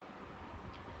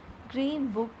Green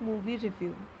Book movie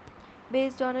review.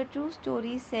 Based on a true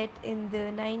story set in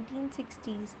the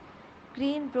 1960s,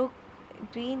 Green Book,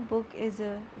 Green Book is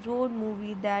a road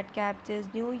movie that captures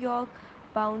New York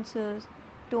bouncers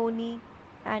Tony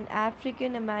and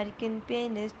African American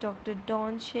pianist Dr.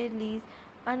 Don Shirley's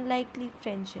unlikely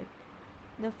friendship.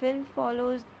 The film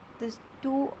follows the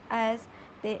two as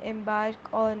they embark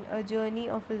on a journey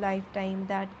of a lifetime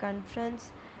that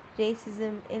confronts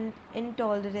racism,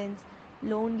 intolerance,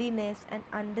 loneliness, and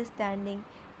understanding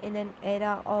in an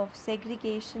era of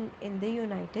segregation in the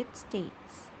United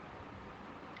States.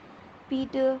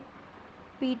 Peter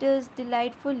Peter's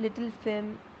delightful little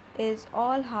film is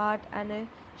all heart and a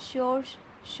sure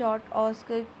shot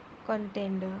Oscar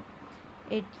contender.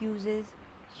 It uses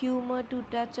humor to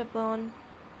touch upon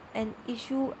an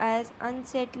issue as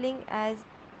unsettling as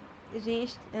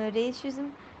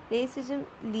racism. Racism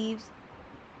leaves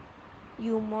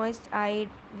you moist-eyed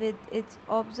with its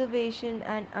observation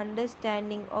and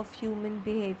understanding of human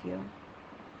behavior.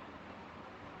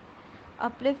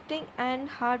 Uplifting and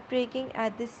heartbreaking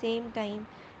at the same time,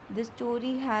 the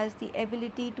story has the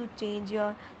ability to change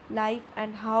your life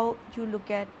and how you look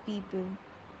at people.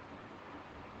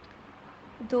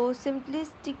 Though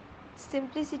simplicity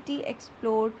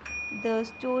explored, the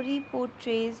story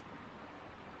portrays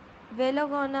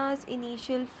Villagana's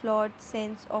initial flawed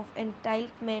sense of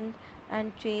entitlement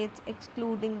and traits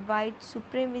excluding white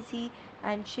supremacy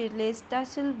and Shirley's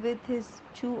tussle with his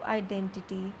true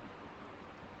identity.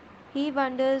 He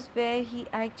wonders where he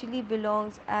actually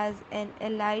belongs as an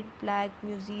elite black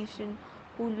musician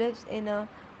who lives in a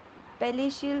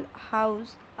palatial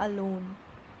house alone.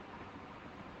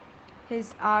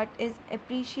 His art is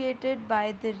appreciated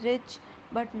by the rich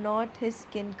but not his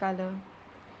skin color.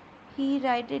 He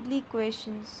rightly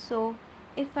questions, so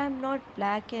if I'm not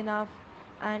black enough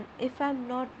and if I'm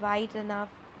not white enough,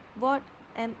 what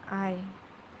am I?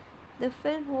 The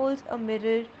film holds a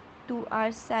mirror to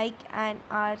our psyche and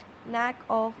our knack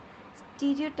of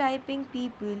stereotyping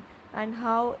people and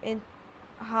how in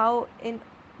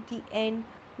the end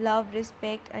love,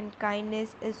 respect and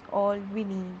kindness is all we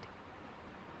need.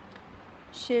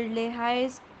 Shirley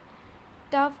hires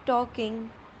tough talking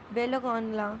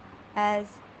Velogonla as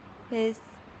his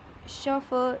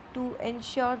chauffeur to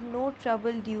ensure no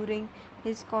trouble during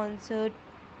his concert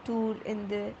tour in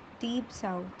the Deep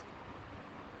South.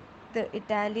 The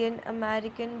Italian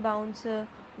American bouncer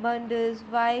wonders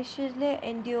why Shirley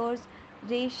endures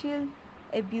racial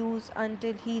abuse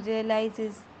until he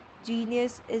realizes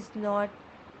genius is not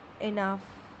enough.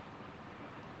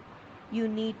 You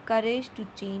need courage to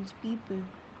change people.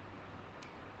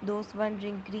 Those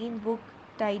wondering, Green Book,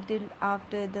 titled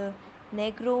after the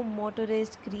Negro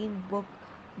motorist Green Book,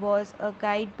 was a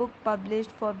guidebook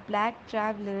published for black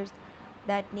travelers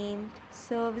that named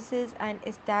services and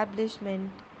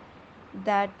establishments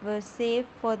that were safe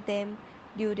for them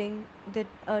during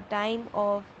a time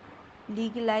of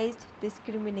legalized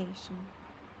discrimination.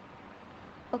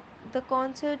 The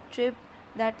concert trip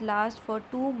that lasts for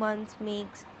 2 months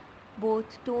makes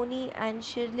both Tony and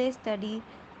Shirley study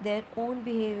their own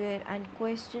behavior and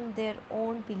question their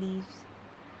own beliefs.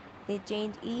 They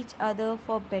change each other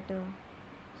for better.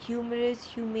 Humorous,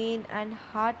 humane, and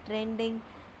heartrending,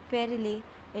 Perile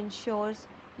ensures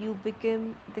you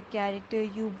become the character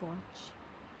you watch.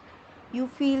 You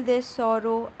feel their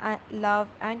sorrow, love,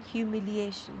 and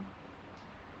humiliation.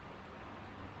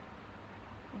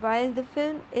 While the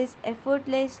film is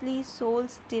effortlessly soul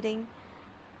stirring,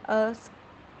 a,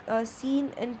 a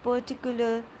scene in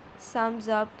particular sums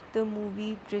up the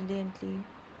movie brilliantly.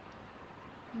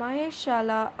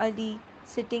 Mahershala Ali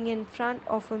sitting in front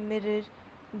of a mirror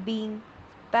being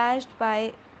bashed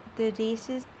by the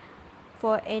racist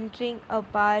for entering a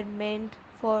bar meant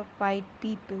for white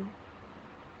people.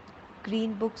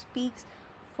 Green Book speaks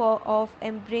of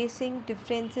embracing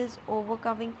differences,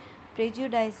 overcoming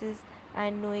prejudices,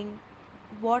 and knowing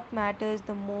what matters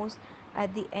the most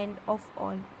at the end of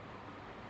all.